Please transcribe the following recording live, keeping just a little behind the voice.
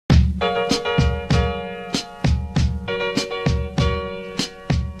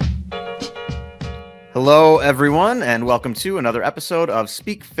Hello, everyone, and welcome to another episode of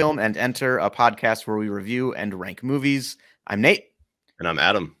Speak, Film, and Enter, a podcast where we review and rank movies. I'm Nate. And I'm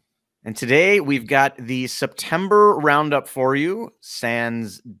Adam. And today we've got the September roundup for you.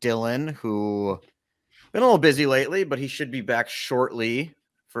 Sans Dylan, who been a little busy lately, but he should be back shortly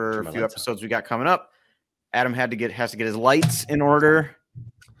for a few episodes we got coming up. Adam has to get his lights in order.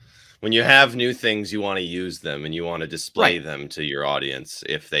 When you have new things, you want to use them and you want to display them to your audience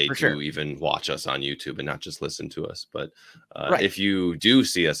if they even watch us on YouTube and not just listen to us. But if you do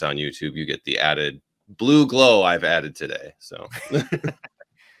see us on YouTube, you get the added blue glow I've added today. So,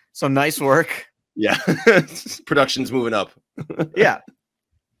 so nice work. Yeah. Production's moving up. Yeah.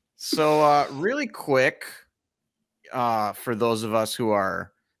 So really quick, for those of us who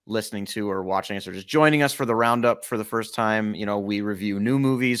are listening to or watching us or just joining us for the roundup for the first time, you know, we review new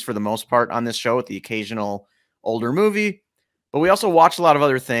movies for the most part on this show with the occasional older movie, but we also watch a lot of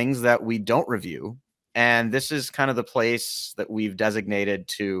other things that we don't review. And this is kind of the place that we've designated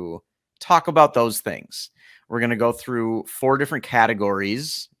to talk about those things. We're going to go through 4 different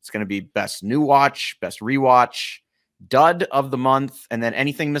categories. It's going to be best new watch, best rewatch, dud of the month, and then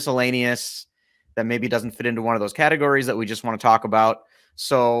anything miscellaneous that maybe doesn't fit into one of those categories that we just want to talk about.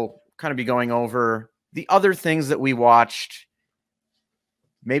 So kind of be going over the other things that we watched,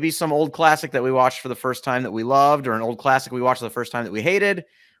 maybe some old classic that we watched for the first time that we loved, or an old classic we watched for the first time that we hated,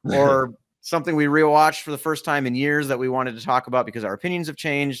 or something we rewatched for the first time in years that we wanted to talk about because our opinions have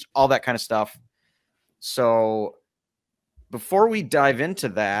changed, all that kind of stuff. So before we dive into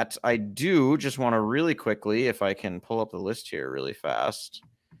that, I do just want to really quickly, if I can pull up the list here really fast,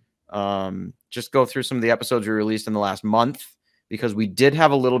 just go through some of the episodes we released in the last month, because we did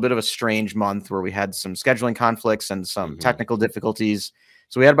have a little bit of a strange month where we had some scheduling conflicts and some technical difficulties.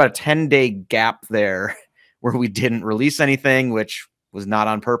 So we had about a 10-day gap there where we didn't release anything, which was not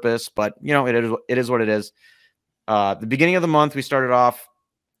on purpose, but you know, it is what it is. The beginning of the month, we started off,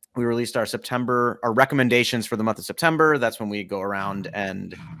 we released our recommendations for the month of September. That's when we go around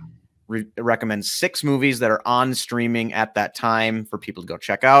and recommend 6 movies that are on streaming at that time for people to go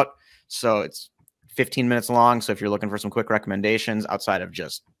check out. So it's 15 minutes long. So if you're looking for some quick recommendations outside of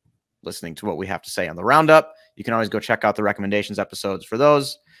just listening to what we have to say on the roundup, you can always go check out the recommendations episodes for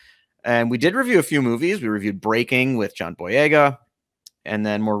those. And we did review a few movies. We reviewed Breaking with John Boyega, and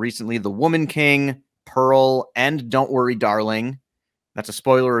then more recently, The Woman King, Pearl, and Don't Worry, Darling. That's a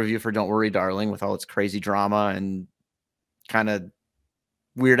spoiler review for Don't Worry, Darling, with all its crazy drama and kind of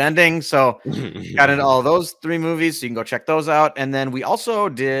weird ending. So got into all those 3 movies, so you can go check those out. And then we also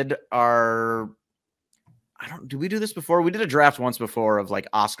did our, did we do this before? We did a draft once before of like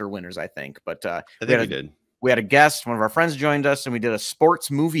Oscar winners, I think. But I think we did. We had a guest, one of our friends joined us, and we did a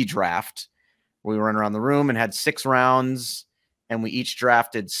sports movie draft. We went around the room and had 6 rounds, and we each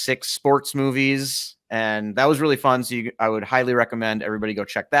drafted 6 sports movies, and that was really fun. So I would highly recommend everybody go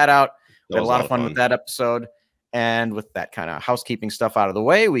check that out. We had a lot of fun with that episode. And with that kind of housekeeping stuff out of the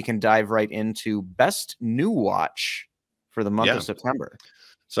way, we can dive right into best new watch for the month of September.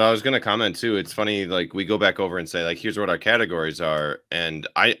 So I was going to comment too. It's funny, like we go back over and say, like, here's what our categories are. And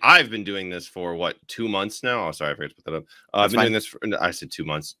I've been doing this for what, 2 months now? Oh, sorry, I forgot to put that up. I've been doing this for, I said 2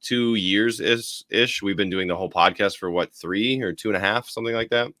 months, 2 years ish. We've been doing the whole podcast for what, 3 or 2.5, something like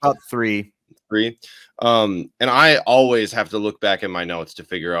that. About 3. And I always have to look back in my notes to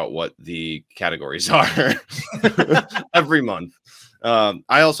figure out what the categories are every month.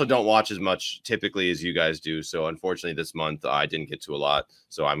 I also don't watch as much typically as you guys do. So unfortunately this month I didn't get to a lot.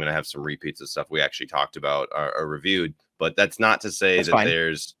 So I'm going to have some repeats of stuff we actually talked about or reviewed, but that's not to say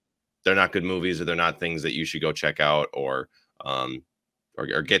they're not good movies or they're not things that you should go check out or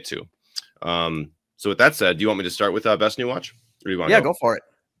get to. So with that said, do you want me to start with best new watch? Or do you want to go for it.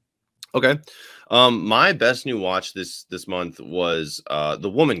 Okay. My best new watch this month was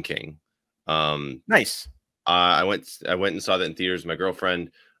The Woman King. Nice. I went and saw that in theaters with my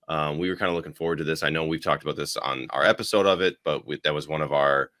girlfriend. We were kind of looking forward to this. I know we've talked about this on our episode of it, but that was one of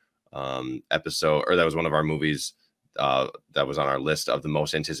our that was one of our movies that was on our list of the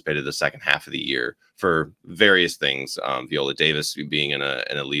most anticipated the second half of the year for various things. Viola Davis being in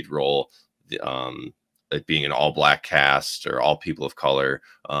a lead role, it being an all-black cast or all people of color,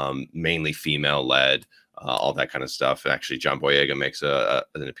 mainly female-led, all that kind of stuff. Actually, John Boyega makes an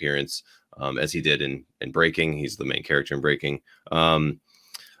appearance. As he did in Breaking. He's the main character in Breaking.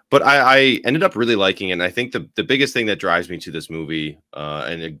 But I ended up really liking it. And I think the biggest thing that drives me to this movie,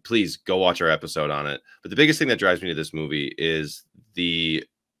 and please go watch our episode on it, but the biggest thing that drives me to this movie is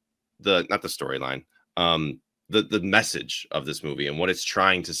not the storyline, the message of this movie and what it's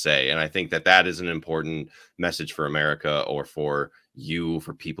trying to say. And I think that is an important message for America or for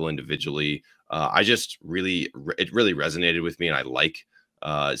people individually. I just really, it really resonated with me, and I like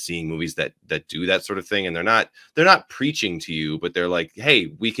seeing movies that do that sort of thing. And they're not preaching to you, but they're like,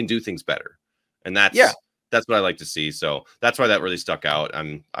 hey, we can do things better, and that's what I like to see. So that's why that really stuck out.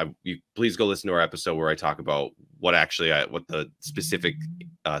 You please go listen to our episode where I talk about what the specific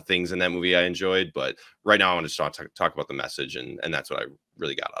things in that movie I enjoyed. But right now I want to talk about the message, and that's what I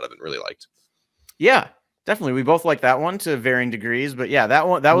really got out of it and really liked. Yeah, definitely. We both like that one to varying degrees, but yeah, that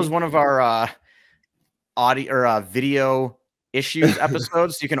was one of our audio or video issues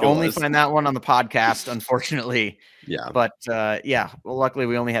episodes. You can only find that one on the podcast, unfortunately. Yeah. But yeah, well, luckily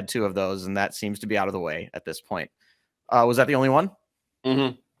we only had 2 of those, and that seems to be out of the way at this point. Was that the only one?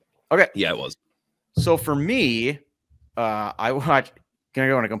 Mm-hmm. Okay. Yeah, it was. So for me, I watched. Gonna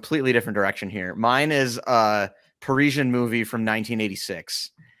go in a completely different direction here. Mine is a Parisian movie from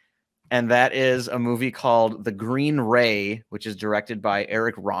 1986, and that is a movie called The Green Ray, which is directed by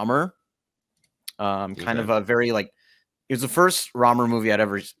Eric Rohmer. Kind of a very it was the first Rohmer movie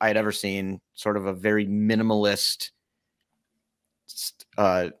I'd ever seen. Sort of a very minimalist,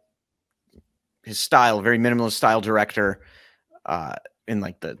 his style, very minimalist style director, in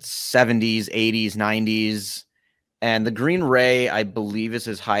like the 70s, 80s, 90s. And The Green Ray, I believe, is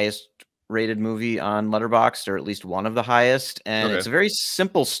his highest rated movie on Letterboxd, or at least one of the highest. And it's a very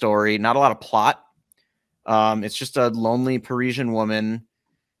simple story, not a lot of plot. It's just a lonely Parisian woman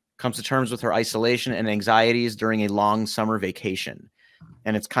comes to terms with her isolation and anxieties during a long summer vacation.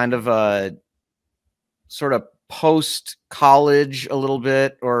 And it's kind of a sort of post-college a little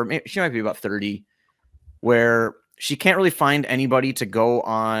bit, or maybe she might be about 30, where she can't really find anybody to go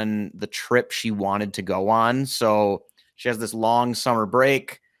on the trip she wanted to go on. So she has this long summer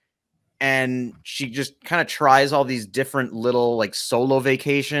break, and she just kind of tries all these different little like solo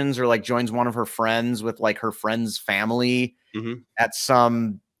vacations, or like joins one of her friends with like her friend's family at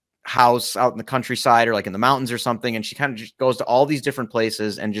some house out in the countryside or like in the mountains or something. And she kind of just goes to all these different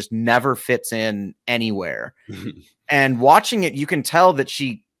places and just never fits in anywhere. And watching it, you can tell that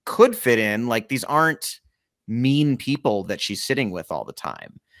she could fit in. Like, these aren't mean people that she's sitting with all the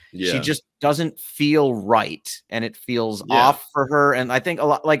time. She just doesn't feel right, and it feels off for her. And I think a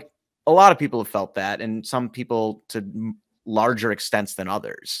lot of people have felt that, and some people to larger extents than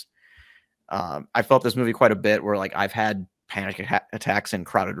others. I felt this movie quite a bit, where like I've had panic attacks in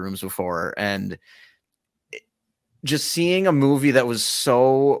crowded rooms before, and just seeing a movie that was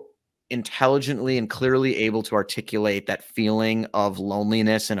so intelligently and clearly able to articulate that feeling of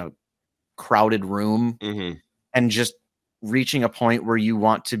loneliness in a crowded room, and just reaching a point where you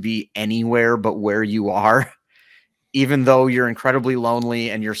want to be anywhere but where you are, even though you're incredibly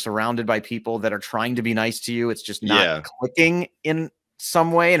lonely and you're surrounded by people that are trying to be nice to you. It's just not clicking in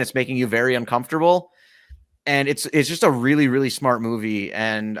some way, and it's making you very uncomfortable. And it's just a really, really smart movie,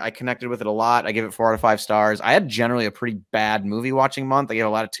 and I connected with it a lot. I gave it 4 out of 5 stars. I had generally a pretty bad movie watching month. I gave a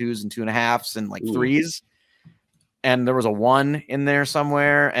lot of 2s and 2.5s and like 3s. And there was a 1 in there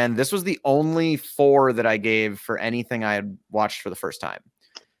somewhere. And this was the only 4 that I gave for anything I had watched for the first time.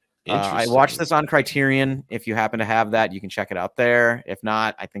 I watched this on Criterion. If you happen to have that, you can check it out there. If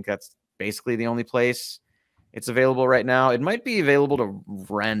not, I think that's basically the only place it's available right now. It might be available to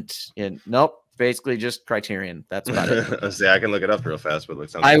rent in. Nope. Basically just Criterion. That's about it. See, I can look it up real fast, but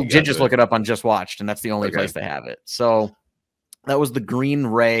I did just look it up on Just Watched, and that's the only place they have it. So that was The Green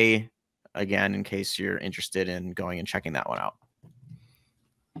Ray, again, in case you're interested in going and checking that one out.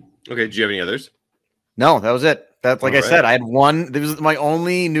 Okay. Do you have any others? No, that was it. That's like I said, I had 1. This was my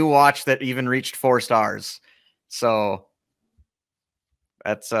only new watch that even reached 4 stars. So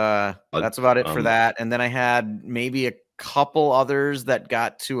that's about it for that. And then I had maybe a couple others that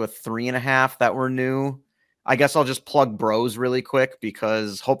got to a 3.5 that were new. I guess I'll just plug Bros really quick,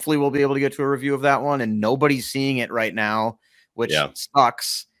 because hopefully we'll be able to get to a review of that one, and nobody's seeing it right now, which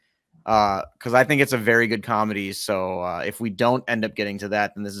sucks, because I think it's a very good comedy. So if we don't end up getting to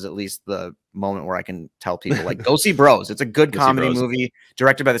that, then this is at least the moment where I can tell people, like, go see Bros. It's a good comedy movie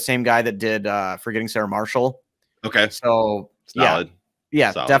directed by the same guy that did Forgetting Sarah Marshall. Okay. So solid.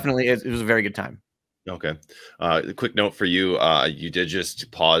 Definitely. It was a very good time. Okay. A quick note for you. You did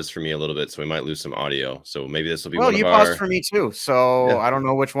just pause for me a little bit, so we might lose some audio. So maybe this will be one of our... paused for me too. So I don't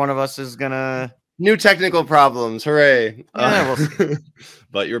know which one of us is gonna... New technical problems. Hooray. We'll see.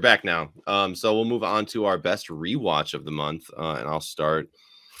 But you're back now. So we'll move on to our best rewatch of the month. And I'll start.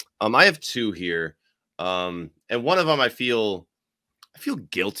 I have 2 here. And one of them I feel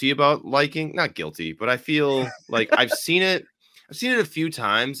guilty about liking. Not guilty, but I feel like I've seen it a few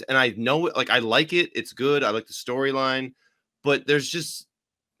times, and I know it, like, I like it. It's good. I like the storyline, but there's just,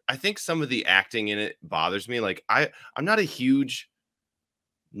 I think some of the acting in it bothers me. Like, I'm not a huge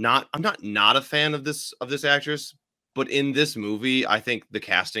not a fan of this actress, but in this movie, I think the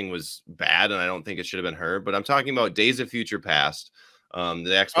casting was bad, and I don't think it should have been her. But I'm talking about Days of Future Past,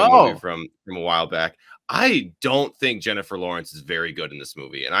 the X-Men movie Oh, from a while back. I don't think Jennifer Lawrence is very good in this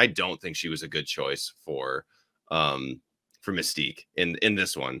movie, and I don't think she was a good choice for Mystique in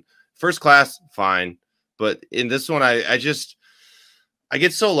this one. First Class, fine, but in this one, I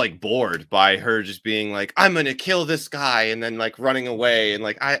get so like bored by her just being like, I'm gonna kill this guy and then like running away. And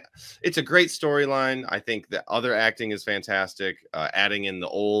like it's a great storyline. I think the other acting is fantastic. Adding in the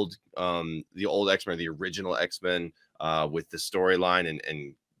old X-Men, the original X-Men, with the storyline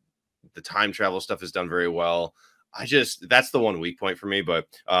and the time travel stuff is done very well. That's the one weak point for me, but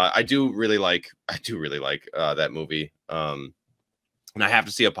I do really like that movie. And I have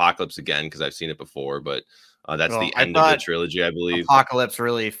to see Apocalypse again because I've seen it before, but that's well, the I end of the thought trilogy, I believe. Apocalypse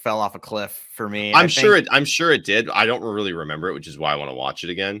really fell off a cliff for me. I'm sure it did. I don't really remember it, which is why I want to watch it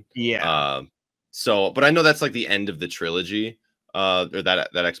again. Yeah. But I know that's like the end of the trilogy, or that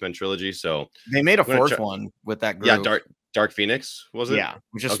X-Men trilogy. So They made a fourth one with that group. Yeah, Dark Phoenix, was it? Yeah,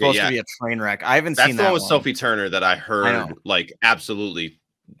 which is supposed to be a train wreck. I haven't That's seen the that one with Sophie Turner that I heard like absolutely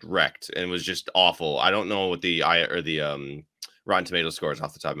wrecked and was just awful. I don't know what the Rotten Tomatoes scores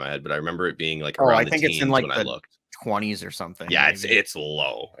off the top of my head, but I remember it being like around I think it's in like when I looked. 20s or something. Yeah, it's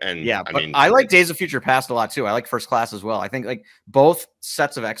low. And yeah, I but mean, I like Days of Future Past a lot too. I like First Class as well. I think like both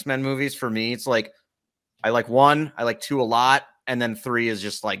sets of X-Men movies for me, it's like I like 1, I like 2 a lot, and then 3 is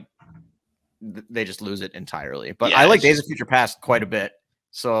just like they just lose it entirely. But I like Days of Future Past quite a bit.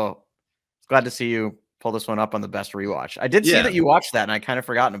 So glad to see you pull this one up on the best rewatch. I did see that you watched that and I kind of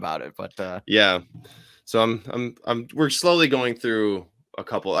forgotten about it, but yeah. So we're slowly going through a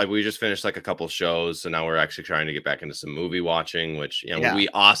couple. We just finished like a couple shows, so now we're actually trying to get back into some movie watching, which we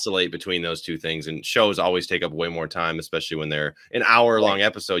oscillate between those two things, and shows always take up way more time, especially when they're an hour-long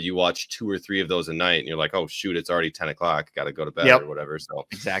episode. You watch 2 or 3 of those a night, and you're like, oh shoot, it's already 10 o'clock, got to go to bed or whatever. So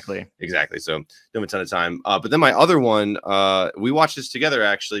exactly. So don't have a ton of time. But then my other one, we watched this together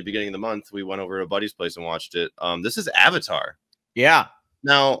actually, beginning of the month. We went over to a buddy's place and watched it. This is Avatar. Yeah.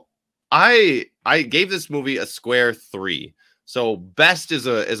 Now, I gave this movie a square 3. So best is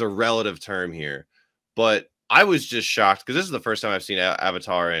a relative term here, but I was just shocked because this is the first time I've seen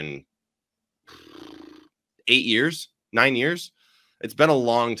Avatar in 8 years, 9 years. It's been a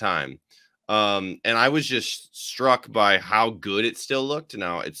long time. And I was just struck by how good it still looked.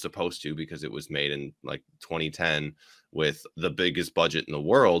 Now it's supposed to, because it was made in like 2010 with the biggest budget in the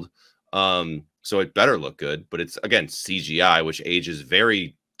world. So it better look good, but it's again CGI, which ages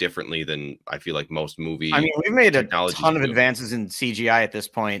very differently than I feel like most movie. I mean, we've made a ton of advances in CGI at this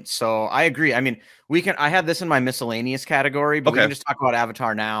point, so I agree. I mean, I had this in my miscellaneous category, but we can just talk about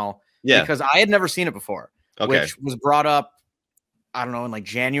Avatar now, because I had never seen it before, which was brought up, I don't know, in like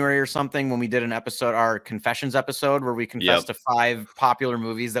January or something when we did an episode, our confessions episode, where we confessed to 5 popular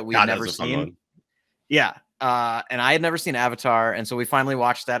movies that we'd never seen. Yeah, and I had never seen Avatar, and so we finally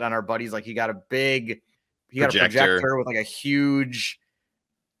watched that on our buddies. Like, he got a projector with like a huge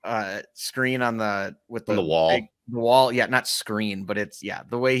screen on the wall. Yeah, not screen, but it's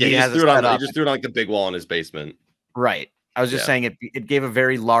the way he has it set up. He just threw it on like the big wall in his basement. Right. I was just saying it gave a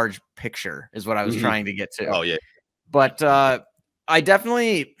very large picture is what I was trying to get to. Oh yeah. But I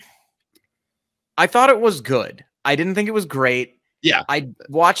thought it was good. I didn't think it was great. Yeah. I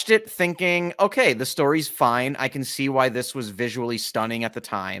watched it thinking, okay, the story's fine. I can see why this was visually stunning at the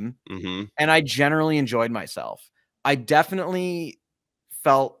time. And I generally enjoyed myself. I definitely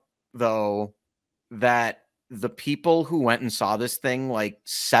felt, though, that the people who went and saw this thing like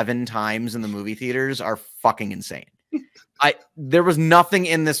 7 times in the movie theaters are fucking insane. There was nothing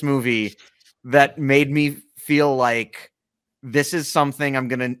in this movie that made me feel like this is something I'm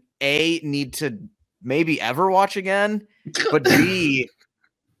gonna need to maybe ever watch again, but B,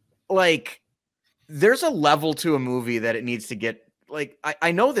 like, there's a level to a movie that it needs to get. Like,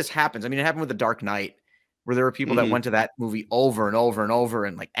 I know this happens. I mean, it happened with The Dark Knight, where there were people that went to that movie over and over and over,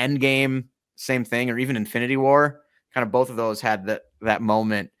 and like Endgame, same thing, or even Infinity War. Kind of both of those had that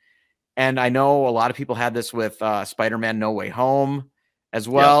moment. And I know a lot of people had this with Spider-Man No Way Home as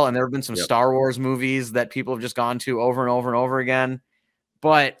well. And there have been some Star Wars movies that people have just gone to over and over and over again.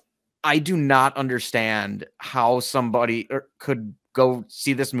 But I do not understand how somebody could go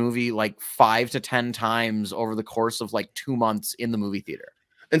see this movie like 5 to 10 times over the course of like 2 months in the movie theater.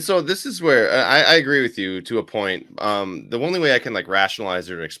 And so this is where I agree with you to a point. The only way I can like rationalize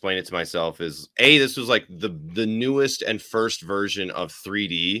it or explain it to myself is this was like the newest and first version of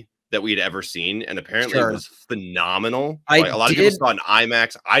 3D that we'd ever seen, and apparently it Sure. was phenomenal. I Like, a lot of did. people saw it in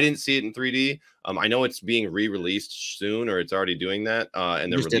IMAX. I didn't see it in 3D. I know it's being re-released soon, or it's already doing that,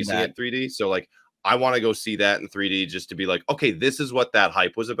 and they're Just did releasing it that. in 3D. So like, I want to go see that in 3D just to be like, okay, this is what that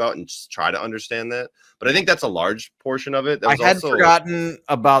hype was about, and just try to understand that. But I think that's a large portion of it. That I was had also, forgotten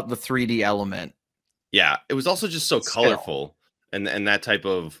about the 3D element. yeah, it was also just so Still. colorful, and that type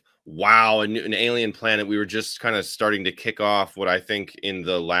of wow, an alien planet. We were just kind of starting to kick off what I think in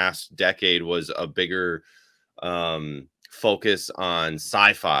the last decade was a bigger focus on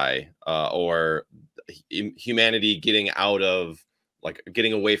sci-fi or humanity getting out of, like,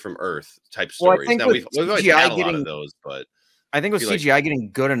 getting away from Earth type Well, I stories. think Now with we've always CGI had a lot of those, but I with feel like CGI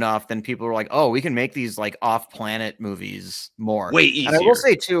getting good enough, then people were like, "Oh, we can make these like off-planet movies more." way And I will easier.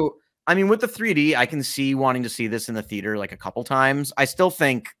 say too, I mean, with the 3D, I can see wanting to see this in the theater like a couple times. I still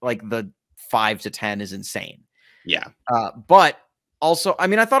think like the 5 to 10 is insane. Yeah, But also, I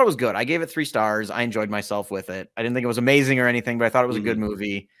mean, I thought it was good. I gave it 3 stars. I enjoyed myself with it. I didn't think it was amazing or anything, but I thought it was a good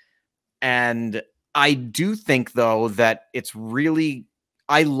movie. And I do think, though, that it's really,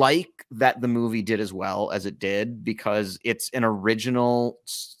 I like that the movie did as well as it did because it's an original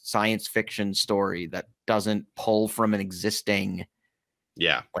science fiction story that doesn't pull from an existing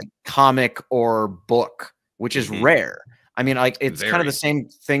yeah, like comic or book, which is rare. I mean, like it's kind of the very. same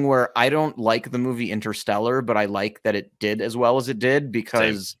thing where I don't like the movie Interstellar, but I like that it did as well as it did Same.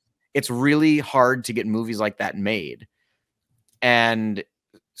 because it's really hard to get movies like that made. And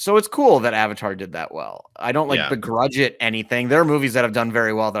so it's cool that Avatar did that well. I don't like Yeah. begrudge it anything. There are movies that have done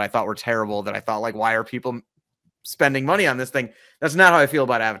very well that I thought were terrible that I thought like, why are people spending money on this thing? That's not how I feel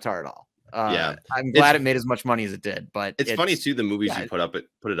about Avatar at all. Yeah, I'm glad it made as much money as it did, but it's funny too, the movies yeah, you put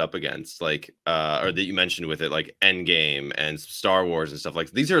it up against, like or that you mentioned with it, like Endgame and Star Wars and stuff. Like,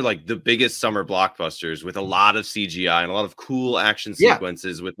 these are like the biggest summer blockbusters with a lot of CGI and a lot of cool action yeah,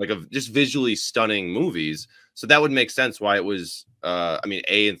 sequences with like a just visually stunning movies. So that would make sense why it was I mean,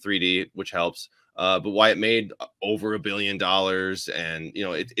 in 3D, which helps. But why it made over $1 billion, and you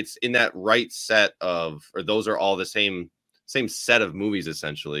know, it's in that right set of, or those are all the same set of movies,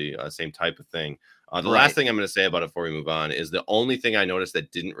 essentially, same type of thing. The right. last thing I'm going to say about it before we move on is the only thing I noticed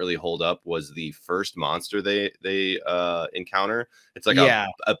that didn't really hold up was the first monster they encounter. It's like Yeah,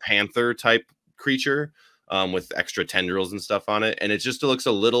 a panther type creature with extra tendrils and stuff on it, and it just looks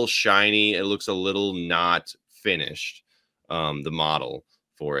a little shiny. It looks a little not finished, the model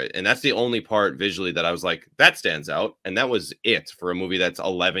for it, and that's the only part visually that I was like, that stands out, and that was it for a movie that's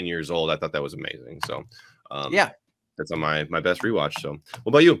 11 years old. I thought that was amazing. So yeah. that's on my best rewatch. So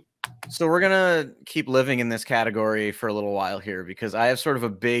what about you? So we're gonna keep living in this category for a little while here because I have sort of a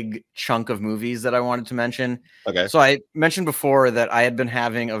big chunk of movies that I wanted to mention. Okay. So I mentioned before that I had been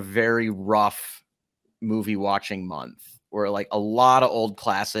having a very rough movie watching month where like a lot of old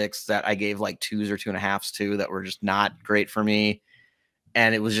classics that I gave like 2s or 2.5s to that were just not great for me.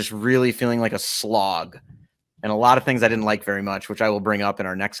 And it was just really feeling like a slog and a lot of things I didn't like very much, which I will bring up in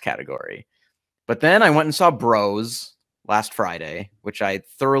our next category. But then I went and saw Bros last Friday, which I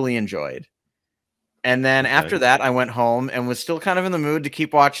thoroughly enjoyed. And then after that, I went home and was still kind of in the mood to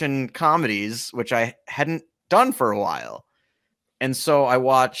keep watching comedies, which I hadn't done for a while. And so I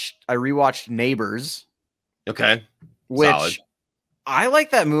rewatched Neighbors. Okay. Which Solid. I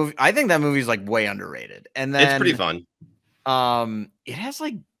like that movie. I think that movie's like way underrated. And then It's pretty fun. It has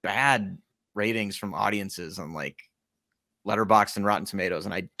like bad ratings from audiences on like Letterboxd and Rotten Tomatoes,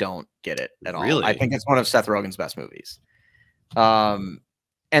 and I don't get it at all. Really? I think it's one of Seth Rogen's best movies. And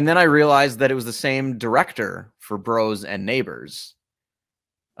then I realized that it was the same director for Bros and Neighbors,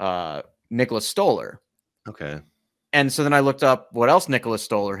 Nicholas Stoller. Okay. And so then I looked up what else Nicholas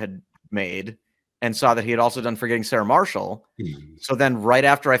Stoller had made and saw that he had also done Forgetting Sarah Marshall. So then right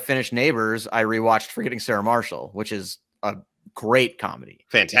after I finished Neighbors, I rewatched Forgetting Sarah Marshall, which is a great comedy.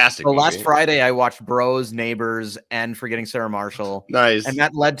 Fantastic. So last Friday, I watched Bros, Neighbors, and Forgetting Sarah Marshall. Nice. And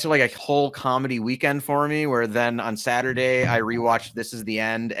that led to like a whole comedy weekend for me, where then on Saturday, I rewatched This Is the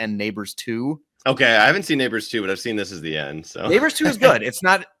End and Neighbors 2. Okay. I haven't seen Neighbors 2, but I've seen This Is the End. So Neighbors 2 is good. It's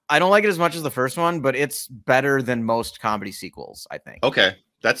not, I don't like it as much as the first one, but it's better than most comedy sequels, I think. Okay.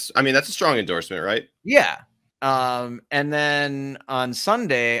 That's a strong endorsement, right? Yeah. And then on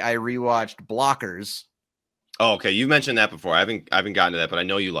Sunday, I rewatched Blockers. Oh, okay. You mentioned that before. I haven't gotten to that, but I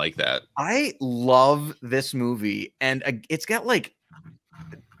know you like that. I love this movie, and it's got like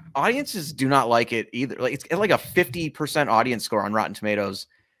audiences do not like it either. Like it's got like a 50% audience score on Rotten Tomatoes,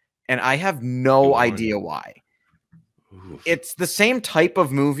 and I have no idea why. Oof. It's the same type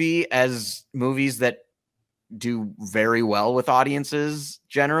of movie as movies that do very well with audiences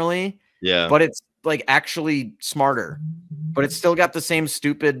generally. Yeah. But it's like actually smarter, but it's still got the same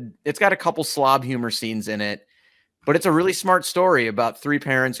stupid. It's got a couple slob humor scenes in it, but it's a really smart story about three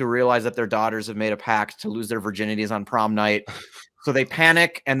parents who realize that their daughters have made a pact to lose their virginities on prom night. So they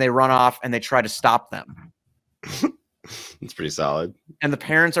panic and they run off and they try to stop them. It's pretty solid. And the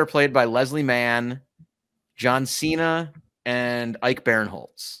parents are played by Leslie Mann, John Cena, and Ike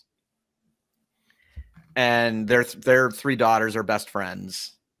Barinholtz. And their three daughters are best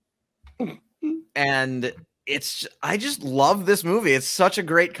friends. And I just love this movie. It's such a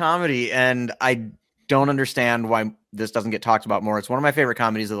great comedy, and I don't understand why this doesn't get talked about more. It's one of my favorite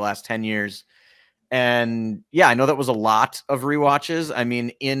comedies of the last 10 years. And yeah, I know that was a lot of rewatches. I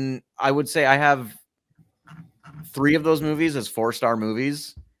mean, I would say I have 3 of those movies as 4-star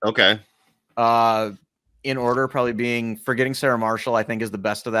movies. Okay. In order, probably being Forgetting Sarah Marshall, I think is the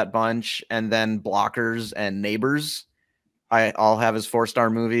best of that bunch. And then Blockers and Neighbors, I all have as 4-star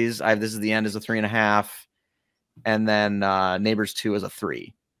movies. I have This Is the End as a 3.5. And then Neighbors 2 as a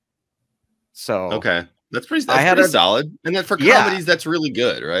 3. So okay. That's pretty solid. And then for comedies, that's really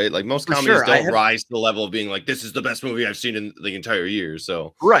good, right? Like most comedies don't rise to the level of being like, this is the best movie I've seen in the entire year.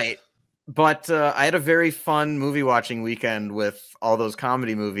 So right. But I had a very fun movie watching weekend with all those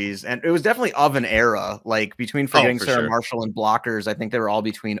comedy movies. And it was definitely of an era, like between Forgetting Sarah Marshall and Blockers. I think they were all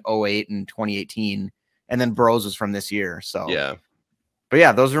between 2008 and 2018. And then Bros was from this year. So yeah. But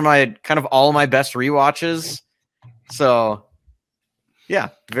yeah, those are my kind of all my best rewatches. So yeah,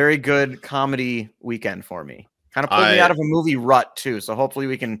 very good comedy weekend for me. Kind of pulled me out of a movie rut too. So hopefully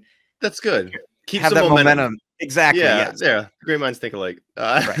we can. That's good. Keep have some that momentum. Exactly. Yeah. Yeah. Great minds think alike.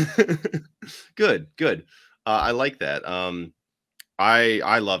 Right. Good. I like that.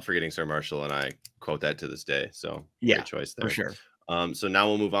 I love Forgetting Sarah Marshall, and I quote that to this day. So yeah, great choice there. For sure. So now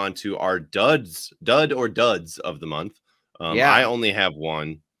we'll move on to our dud or duds of the month. I only have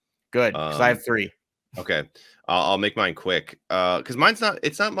one. Good, because I have 3. Okay. I'll make mine quick. Because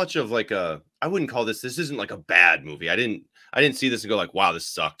it's not much of like I wouldn't call this isn't like a bad movie. I didn't see this and go like, wow, this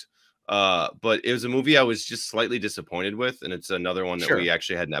sucked. But it was a movie I was just slightly disappointed with, and it's another one that we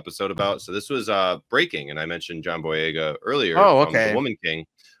actually had an episode about. So this was Breaking, and I mentioned John Boyega earlier. Oh, okay. The Woman King.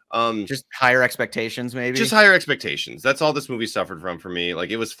 Just higher expectations, maybe. Just higher expectations. That's all this movie suffered from for me.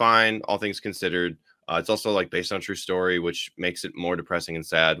 Like, it was fine, all things considered. It's also like based on a true story, which makes it more depressing and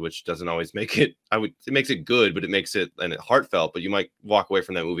sad, which doesn't always make it. It makes it good, but it makes it heartfelt. But you might walk away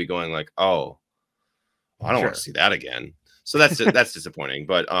from that movie going like, oh, I don't want to see that again. So that's disappointing.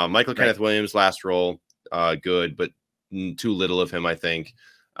 But Michael Kenneth Williams' last role, good, but too little of him, I think.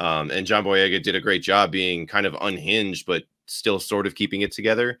 And John Boyega did a great job being kind of unhinged, but still sort of keeping it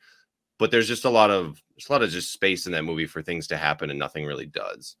together. But there's just a lot of just space in that movie for things to happen, and nothing really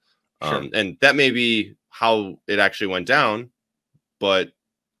does. And that may be how it actually went down, but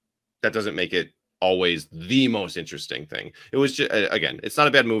that doesn't make it always the most interesting thing. It was just, again, it's not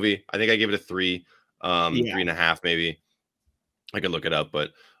a bad movie. I think I gave it a 3, 3.5 maybe. I could look it up,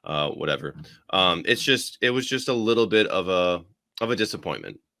 but whatever. It was just a little bit of a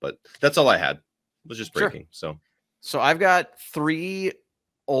disappointment, but that's all I had. It was just Breaking. So I've got 3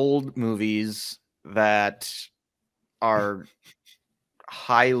 old movies that are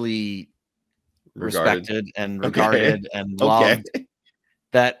highly respected and regarded and loved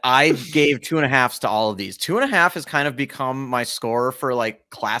that I gave 2.5s to all of these. 2.5 has kind of become my score for like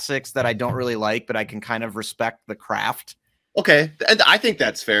classics that I don't really like, but I can kind of respect the craft. Okay. And I think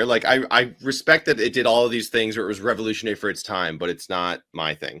that's fair. Like I respect that it did all of these things, or it was revolutionary for its time, but it's not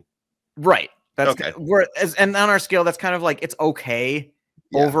my thing. Right. That's okay. And on our scale, that's kind of like, it's okay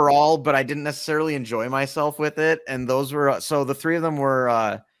overall, but I didn't necessarily enjoy myself with it. And those were, so the 3 of them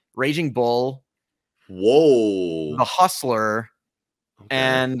were Raging Bull, The Hustler,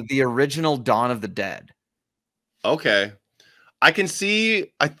 and the original Dawn of the Dead. Okay. I can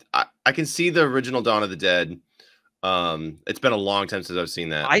see the original Dawn of the Dead. It's been a long time since I've seen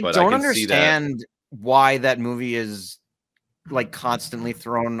that. I don't understand why that movie is like constantly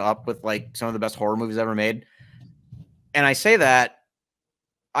thrown up with like some of the best horror movies ever made. And I say that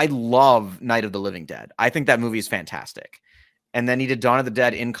I love Night of the Living Dead. I think that movie is fantastic. And then he did Dawn of the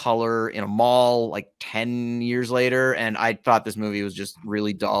Dead in color in a mall like 10 years later. And I thought this movie was just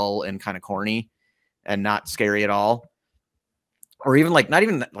really dull and kind of corny and not scary at all. Or even like, not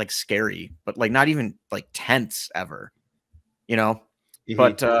even like scary, but like not even like tense ever, you know? Mm-hmm.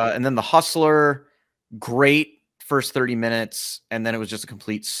 But, and then The Hustler, great first 30 minutes. And then it was just a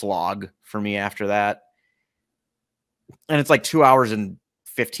complete slog for me after that. And it's like 2 hours and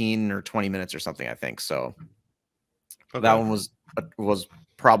 15 or 20 minutes or something, I think. So that one was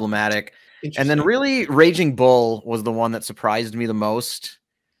problematic. And then really Raging Bull was the one that surprised me the most.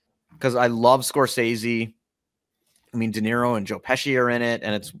 because I love Scorsese. I mean, De Niro and Joe Pesci are in it,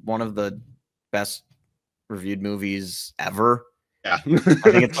 and it's one of the best reviewed movies ever. Yeah. I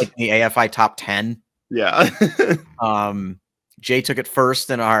think it's like the AFI top 10. Yeah. Jay took it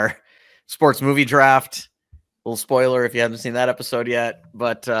first in our sports movie draft. Little spoiler if you haven't seen that episode yet.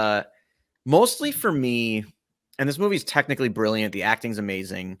 But mostly for me, and this movie's technically brilliant. The acting's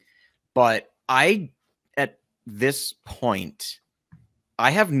amazing. But at this point,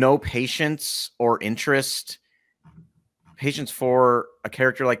 I have no patience for a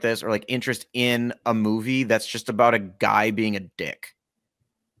character like this, or like interest in a movie that's just about a guy being a dick.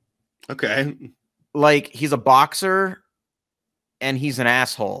 Okay. Like, he's a boxer and he's an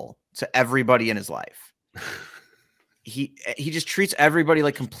asshole to everybody in his life. He just treats everybody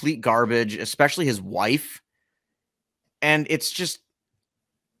like complete garbage, especially his wife. And it's just,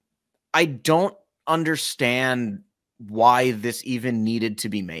 I don't understand why this even needed to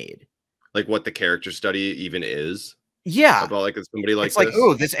be made. Like what the character study even is. Yeah. About like somebody like it's like,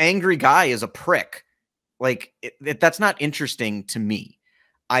 oh, this angry guy is a prick. Like, that's not interesting to me.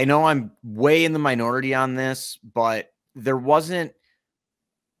 I know I'm way in the minority on this, but there wasn't.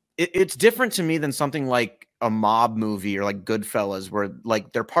 It's different to me than something like a mob movie or like Goodfellas, where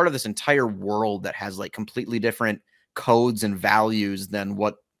like they're part of this entire world that has like completely different codes and values than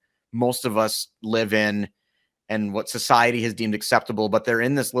what most of us live in and what society has deemed acceptable. But they're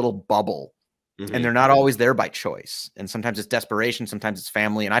in this little bubble. And they're not always there by choice. And sometimes it's desperation, sometimes it's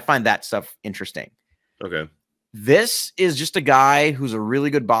family. And I find that stuff interesting. Okay. This is just a guy who's a really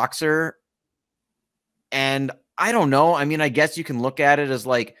good boxer. And I don't know. I mean, I guess you can look at it as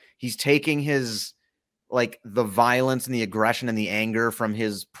like he's taking his, like, the violence and the aggression and the anger from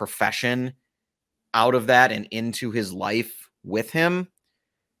his profession out of that and into his life with him.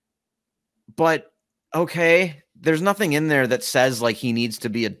 But okay, there's nothing in there that says like he needs to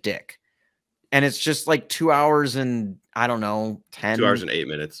be a dick. And it's just like 2 hours and, I don't know, 2 hours and 8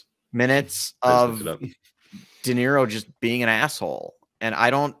 minutes of De Niro just being an asshole. And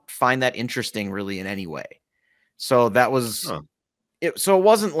I don't find that interesting really in any way. So that was it. So it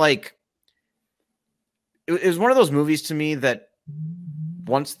wasn't like, it was one of those movies to me that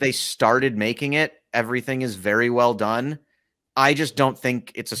once they started making it, everything is very well done. I just don't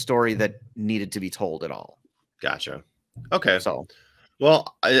think it's a story that needed to be told at all. Gotcha. Okay. So,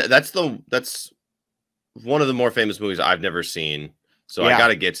 well, that's one of the more famous movies I've never seen. So I got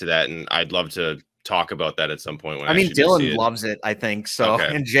to get to that, and I'd love to talk about that at some point. When I mean, Dylan loves it, I think so,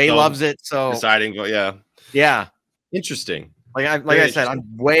 okay. And Jay loves it. So deciding, yeah, interesting. Like I said, I'm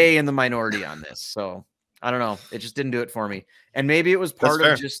way in the minority on this, so I don't know. It just didn't do it for me, and maybe it was part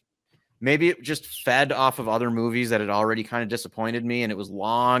of maybe it just fed off of other movies that had already kind of disappointed me, and it was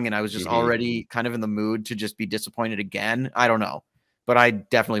long, and I was just already kind of in the mood to just be disappointed again. I don't know, but I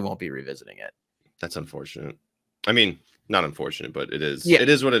definitely won't be revisiting it. That's unfortunate. I mean, not unfortunate, but it is. Yeah. It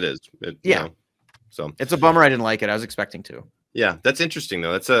is what it is. You know, so it's a bummer I didn't like it. I was expecting to. Yeah, that's interesting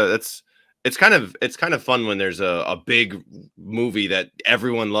though. It's kind of fun when there's a big movie that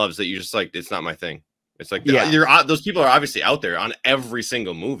everyone loves that you just like. It's not my thing. It's like those people are obviously out there on every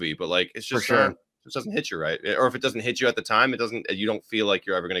single movie, but like it's just it just doesn't hit you right. Or if it doesn't hit you at the time, you don't feel like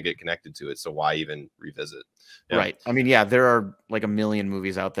you're ever going to get connected to it. So why even revisit? Yeah. Right. I mean, there are like a million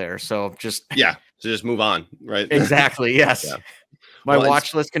movies out there. So just just move on. Right. Exactly. Yes. Yeah. My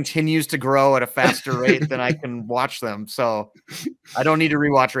watch list continues to grow at a faster rate than I can watch them. So I don't need to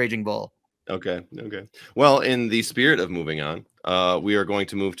rewatch Raging Bull. Okay. Well, in the spirit of moving on, we are going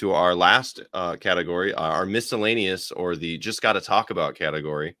to move to our last category, our miscellaneous, or the just got to talk about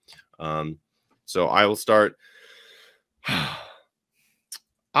category. So I will start.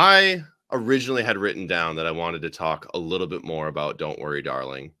 I originally had written down that I wanted to talk a little bit more about Don't Worry,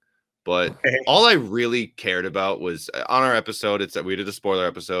 Darling. But all I really cared about was on our episode. It's that we did a spoiler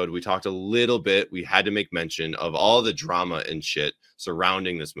episode. We talked a little bit. We had to make mention of all the drama and shit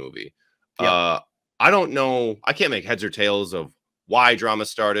surrounding this movie. Yep. I don't know. I can't make heads or tails of why drama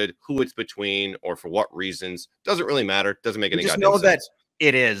started, who it's between, or for what reasons. Doesn't really matter. Doesn't make any goddamn sense. That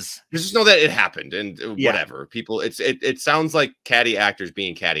it is. Just know that it happened, and whatever. People, it sounds like catty actors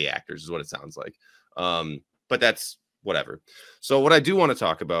being catty actors is what it sounds like. But that's whatever. So what I do want to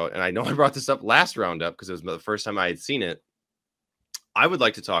talk about, and I know I brought this up last roundup because it was the first time I had seen it. I would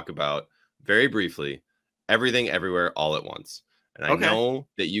like to talk about very briefly Everything Everywhere All at Once. And I know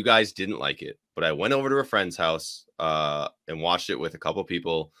that you guys didn't like it, but I went over to a friend's house and watched it with a couple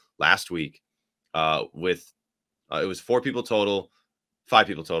people last week. It was 4 people total, 5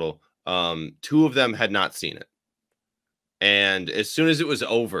 people total. 2 of them had not seen it. And as soon as it was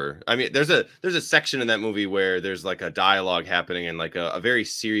over, I mean, there's a section in that movie where there's like a dialogue happening and like a very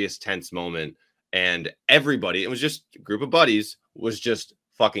serious, tense moment, and everybody, it was just a group of buddies, was just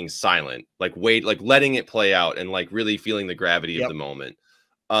fucking silent, like like letting it play out and like really feeling the gravity of Yep. the moment.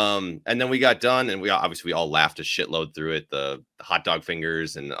 And then we got done, and we all laughed a shitload through it, the hot dog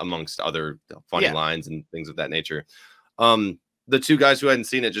fingers and amongst other funny lines and things of that nature. The two guys who hadn't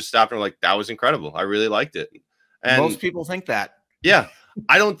seen it just stopped and were like, "That was incredible. I really liked it." And most people think that. Yeah,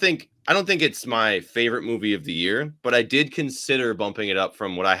 I don't think it's my favorite movie of the year, but I did consider bumping it up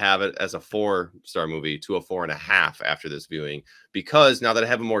from what I have it as a 4-star movie to a 4.5 after this viewing, because now that I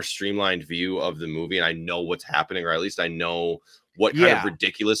have a more streamlined view of the movie and I know what's happening, or at least I know what kind of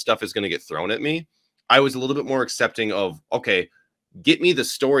ridiculous stuff is going to get thrown at me, I was a little bit more accepting of, okay, get me the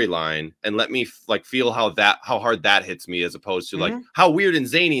storyline and let me like feel how hard that hits me, as opposed to like how weird and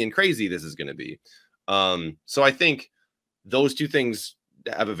zany and crazy this is going to be. So I think those two things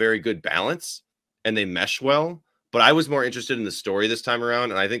have a very good balance and they mesh well, but I was more interested in the story this time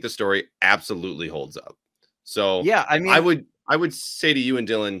around, and I think the story absolutely holds up. So yeah, I mean, I would say to you and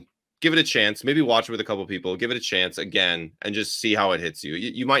Dylan, give it a chance, maybe watch it with a couple people, give it a chance again and just see how it hits you.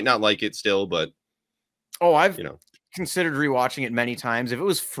 You might not like it still, but I've considered rewatching it many times. If it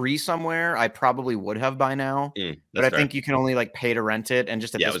was free somewhere, I probably would have by now. But I think you can only like pay to rent it, and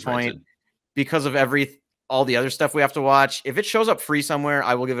just at this point, because of all the other stuff we have to watch, if it shows up free somewhere,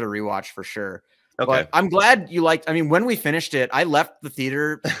 I will give it a rewatch for sure. Okay. But I'm glad you liked. I mean, when we finished it, I left the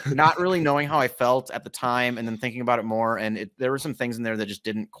theater not really knowing how I felt at the time, and then thinking about it more. And there were some things in there that just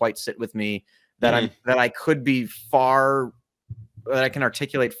didn't quite sit with me that I can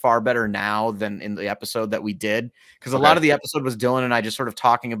articulate far better now than in the episode that we did. Because a lot of the episode was Dylan and I just sort of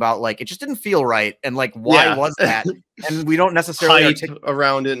talking about like, it just didn't feel right. And like, why was that? And we don't necessarily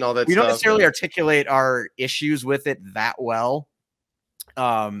around it and all that. We don't necessarily articulate our issues with it that well.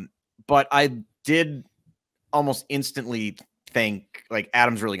 But I did almost instantly think like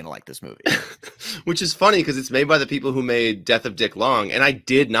Adam's really going to like this movie, which is funny because it's made by the people who made Death of Dick Long. And I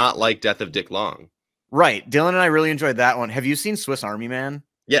did not like Death of Dick Long. Right. Dylan and I really enjoyed that one. Have you seen Swiss Army Man?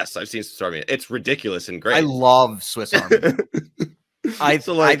 Yes, I've seen Swiss Army Man. It's ridiculous and great. I love Swiss Army Man. I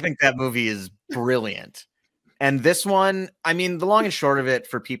think that movie is brilliant. And this one, I mean, the long and short of it,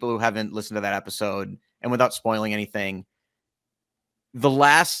 for people who haven't listened to that episode, and without spoiling anything, the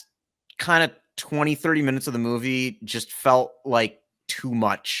last kind of 20, 30 minutes of the movie just felt like too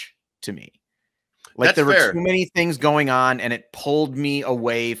much to me. Like there were too many things going on, and it pulled me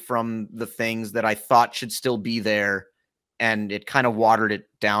away from the things that I thought should still be there, and it kind of watered it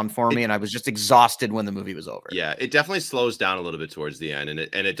down for me, and I was just exhausted when the movie was over. Yeah, it definitely slows down a little bit towards the end, and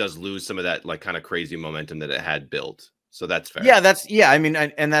it does lose some of that like kind of crazy momentum that it had built. So that's fair. Yeah, I mean,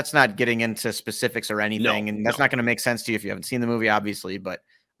 and that's not getting into specifics or anything, and that's not going to make sense to you if you haven't seen the movie, obviously, but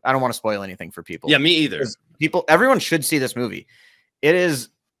I don't want to spoil anything for people. Yeah, me either. Everyone should see this movie. It is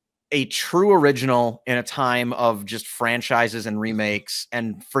a true original in a time of just franchises and remakes.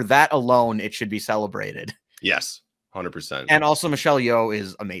 And for that alone, it should be celebrated. Yes, 100%. And also Michelle Yeoh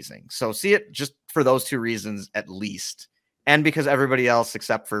is amazing. So see it just for those two reasons, at least. And because everybody else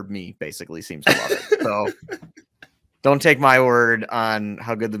except for me basically seems to love it. So don't take my word on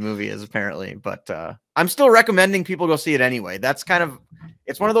how good the movie is, apparently. But I'm still recommending people go see it anyway. That's kind of,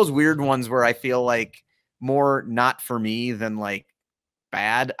 it's one of those weird ones where I feel like more not for me than like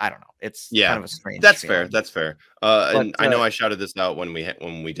bad. I don't know. It's kind of a strange. That's feeling. Fair. That's fair. And I know I shouted this out when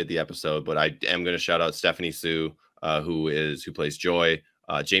we did the episode, but I am going to shout out Stephanie Sue, who plays Joy.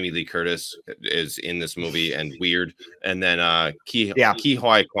 Jamie Lee Curtis is in this movie and weird. And then Ki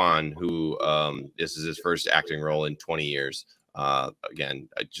Huy Kwan, who this is his first acting role in 20 years. Again,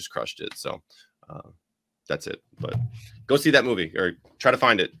 I just crushed it. So that's it. But go see that movie or try to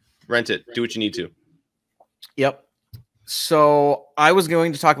find it, rent it, do what you need to. Yep. So I was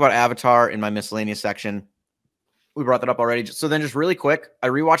going to talk about Avatar in my miscellaneous section. We brought that up already. So then just really quick, I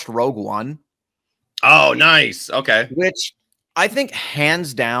rewatched Rogue One. Oh, nice. Okay. Which I think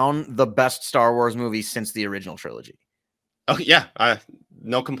hands down the best Star Wars movie since the original trilogy. Oh, yeah.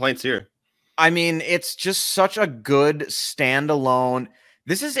 No complaints here. I mean, it's just such a good standalone.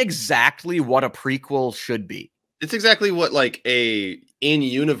 This is exactly what a prequel should be. It's exactly what like a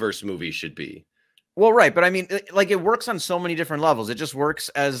in-universe movie should be. Well, right. But I mean, like it works on so many different levels. It just works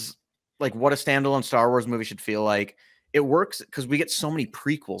as like what a standalone Star Wars movie should feel like. It works because we get so many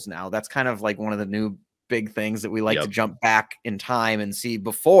prequels now. That's kind of like one of the new big things that we like to jump back in time and see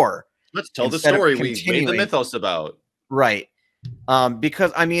before. Let's tell the story we made the mythos about. Right.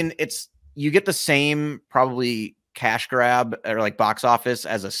 Because I mean, you get the same probably cash grab or like box office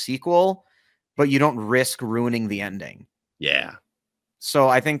as a sequel, but you don't risk ruining the ending. Yeah. So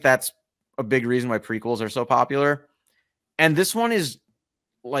I think that's a big reason why prequels are so popular. And this one is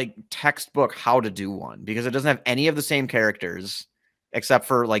like textbook how to do one because it doesn't have any of the same characters except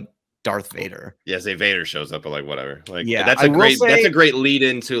for like Darth Vader. Yeah, say Vader shows up, but like whatever. Like Yeah, that's I a will great lead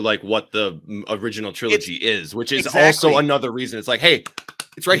into like what the original trilogy is, which is exactly. also another reason. It's like, hey,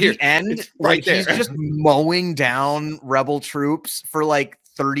 it's right here. The end, It's right like there. he's just mowing down rebel troops for like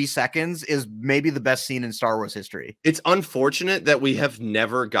 30 seconds is maybe the best scene in Star Wars history. It's unfortunate that we have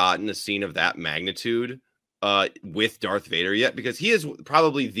never gotten a scene of that magnitude with Darth Vader yet, because he is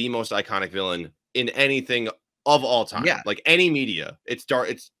probably the most iconic villain in anything of all time. Yeah. Like any media, it's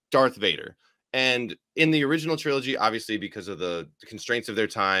Darth Vader. And in the original trilogy, obviously, because of the constraints of their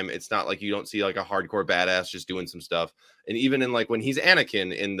time, it's not like you don't see like a hardcore badass just doing some stuff. And even in like when he's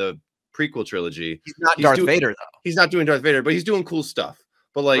Anakin in the prequel trilogy, he's not Darth Vader though. He's not doing Darth Vader, but he's doing cool stuff.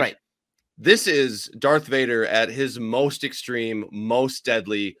 But like, right. This is Darth Vader at his most extreme, most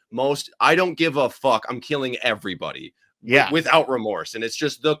deadly, most I don't give a fuck. I'm killing everybody. Yeah. Without remorse. And it's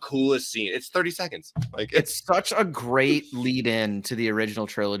just the coolest scene. It's 30 seconds. Like it's such a great lead in to the original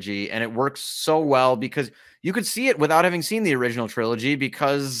trilogy. And it works so well because you could see it without having seen the original trilogy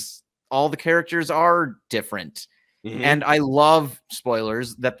because all the characters are different. Mm-hmm. And I love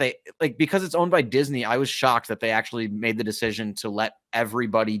spoilers that they like because it's owned by Disney. I was shocked that they actually made the decision to let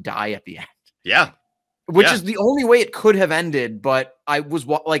everybody die at the end. Yeah. Which is the only way it could have ended. But I was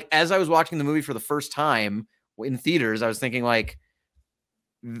like, as I was watching the movie for the first time in theaters, I was thinking like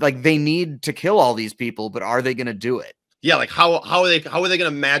they need to kill all these people, but are they going to do it? Yeah, like how are they going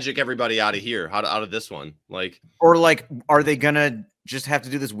to magic everybody out of here? Out of this one? Like, or like, are they going to just have to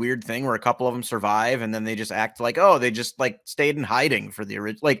do this weird thing where a couple of them survive and then they just act like, oh, they just like stayed in hiding for the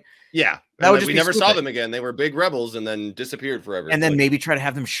original? Like, yeah, that would just we never saw them again. They were big rebels and then disappeared forever. And then maybe try to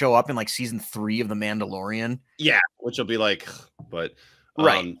have them show up in like season 3 of The Mandalorian. Yeah, which will be like, but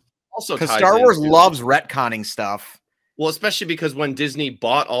right. Also, because Star Wars loves retconning stuff. Well, especially because when Disney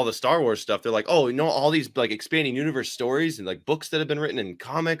bought all the Star Wars stuff, they're like, oh, you know, all these like expanding universe stories and like books that have been written in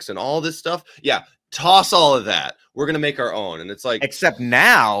comics and all this stuff. Yeah, toss all of that. We're going to make our own. And it's like, except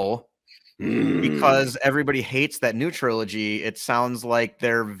now, because everybody hates that new trilogy, it sounds like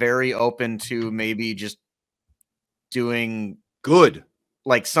they're very open to maybe just doing good,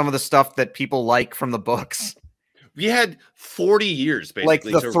 like some of the stuff that people like from the books. We had 40 years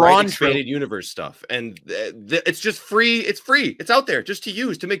basically like the to write expanded universe stuff, and it's just free. It's free. It's out there just to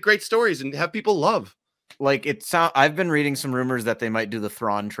use to make great stories and have people love. Like I've been reading some rumors that they might do the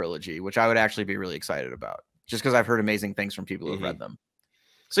Thrawn trilogy, which I would actually be really excited about, just because I've heard amazing things from people who've read them.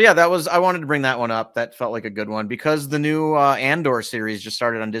 So yeah, I wanted to bring that one up. That felt like a good one because the new Andor series just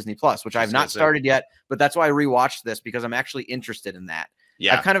started on Disney Plus, which I've not started yet, but that's why I rewatched this because I'm actually interested in that.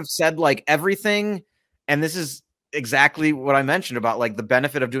 Yeah, I've kind of said like everything, and this is exactly what I mentioned about like the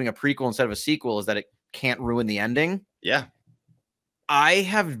benefit of doing a prequel instead of a sequel is that it can't ruin the ending. Yeah. I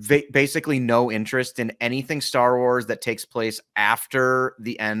have basically no interest in anything Star Wars that takes place after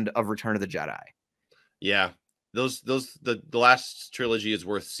the end of Return of the Jedi. Yeah. The last trilogy is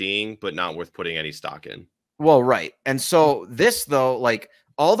worth seeing, but not worth putting any stock in. Well, right. And so this though, like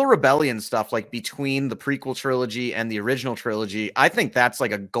all the rebellion stuff, like between the prequel trilogy and the original trilogy, I think that's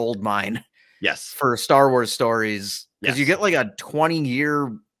like a gold mine. Yes. For Star Wars stories. Because you get like a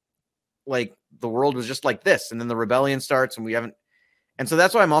 20-year, like the world was just like this. And then the rebellion starts and we haven't. And so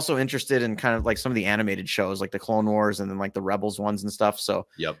that's why I'm also interested in kind of like some of the animated shows, like the Clone Wars and then like the Rebels ones and stuff. So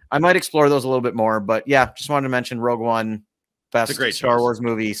I might explore those a little bit more. But yeah, just wanted to mention Rogue One, best Star Wars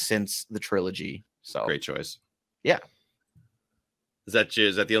movie since the trilogy. So great choice. Yeah. Is that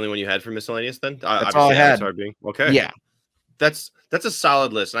the only one you had for miscellaneous then? That's all I had. Okay. Yeah. That's a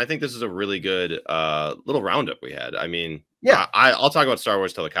solid list, and I think this is a really good little roundup we had. I mean, yeah, I'll talk about Star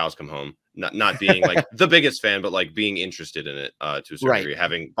Wars till the cows come home. Not being like the biggest fan, but like being interested in it to a certain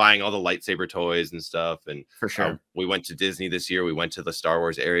degree. Buying all the lightsaber toys and stuff, and for sure, we went to Disney this year. We went to the Star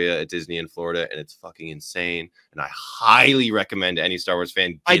Wars area at Disney in Florida, and it's fucking insane. And I highly recommend any Star Wars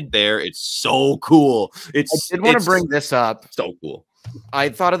fan get there. It's so cool. I did want to bring this up. So cool. I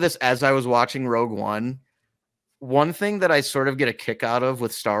thought of this as I was watching Rogue One. One thing that I sort of get a kick out of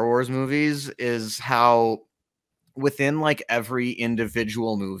with Star Wars movies is how within like every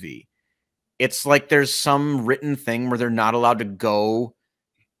individual movie, it's like there's some written thing where they're not allowed to go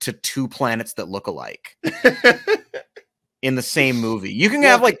to 2 planets that look alike in the same movie. You can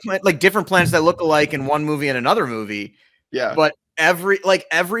have like different planets that look alike in one movie and another movie. Yeah. But every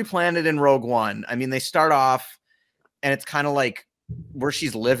planet in Rogue One, I mean, they start off and it's kind of like where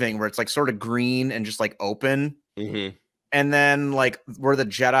she's living, where it's like sort of green and just like open. and then like where the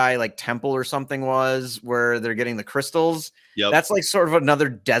Jedi like temple or something was, where they're getting the crystals. Yep. That's like sort of another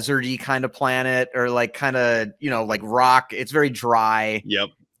deserty kind of planet, or like kind of, you know, like rock. It's very dry. Yep.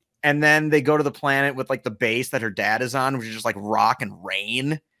 And then they go to the planet with like the base that her dad is on, which is just like rock and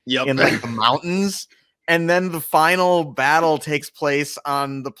rain Yep. in like the mountains. And then the final battle takes place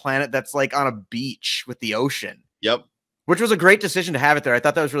on the planet that's like on a beach with the ocean. Yep. Which was a great decision to have it there. I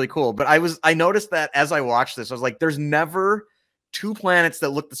thought that was really cool. But I noticed that as I watched this, I was like, there's never two planets that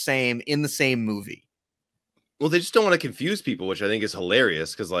look the same in the same movie. Well, they just don't want to confuse people, which I think is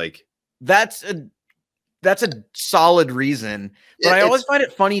hilarious because, like, that's a solid reason. But I always find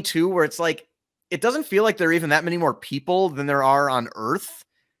it funny too, where it's like, it doesn't feel like there are even that many more people than there are on Earth.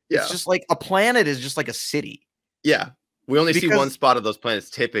 Yeah. It's just like a planet is just like a city. Yeah. We only see one spot of those planets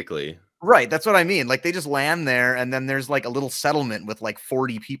typically. Right. That's what I mean. Like they just land there and then there's like a little settlement with like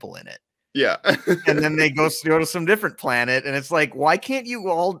 40 people in it. Yeah. And then they go to some different planet. And it's like, why can't you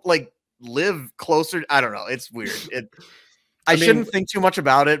all like live closer? I don't know. It's weird. I mean, shouldn't think too much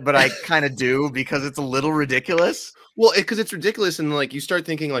about it, but I kind of do because it's a little ridiculous. Well, because it's ridiculous, and like you start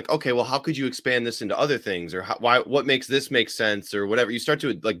thinking, like, okay, well, how could you expand this into other things, or what makes this make sense, or whatever. You start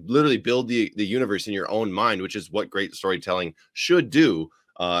to like literally build the universe in your own mind, which is what great storytelling should do,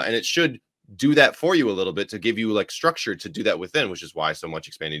 and it should do that for you a little bit to give you like structure to do that within, which is why so much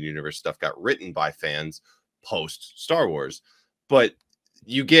expanded universe stuff got written by fans post Star Wars. But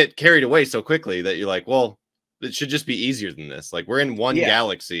you get carried away so quickly that you're like, well, it should just be easier than this. Like we're in one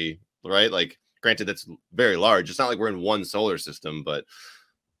galaxy, right? Like. Granted, that's very large. It's not like we're in one solar system, but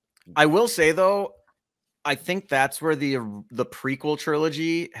I will say though, I think that's where the prequel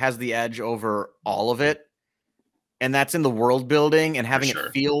trilogy has the edge over all of it. And that's in the world building and having it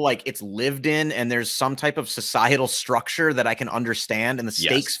feel like it's lived in and there's some type of societal structure that I can understand and the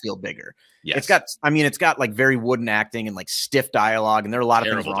stakes feel bigger. Yes. It's got like very wooden acting and like stiff dialogue. And there are a lot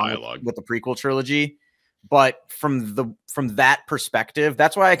of things wrong with the prequel trilogy. But from that perspective,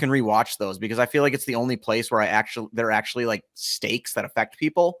 that's why I can rewatch those, because I feel like it's the only place where there are actually like stakes that affect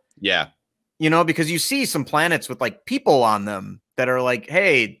people. Yeah. You know, because you see some planets with like people on them that are like,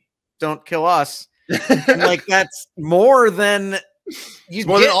 hey, don't kill us. And like that's more than than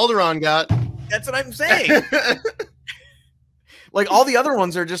Alderaan got. That's what I'm saying. Like all the other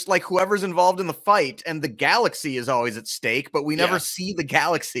ones are just like whoever's involved in the fight, and the galaxy is always at stake, but we never see the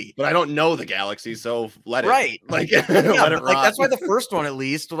galaxy. But I don't know the galaxy, so let it. Right. Like, let it like that's why the first one, at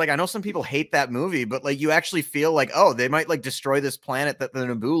least, like I know some people hate that movie, but like you actually feel like, oh, they might like destroy this planet that the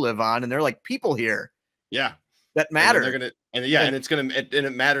Naboo live on, and they're like people here. Yeah. That matter. And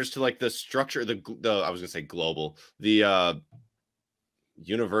it matters to like the structure, the I was gonna say global, the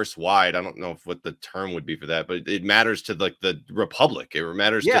universe wide. I don't know what the term would be for that, but it matters to like the republic. It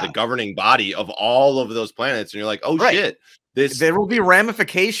matters to the governing body of all of those planets. And you're like, oh shit, there will be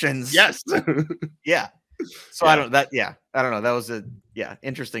ramifications. Yes. Yeah. So I don't know. That was a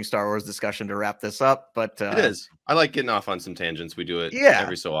interesting Star Wars discussion to wrap this up, but it is. I like getting off on some tangents. We do it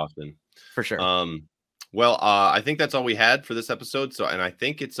every so often. For sure. Well, I think that's all we had for this episode. So, and I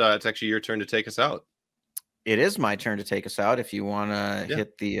think it's actually your turn to take us out. It is my turn to take us out. If you want to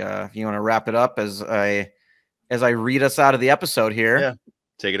hit the, if you want to wrap it up as I read us out of the episode here. Yeah,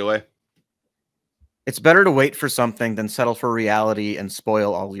 take it away. It's better to wait for something than settle for reality and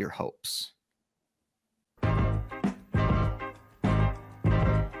spoil all your hopes.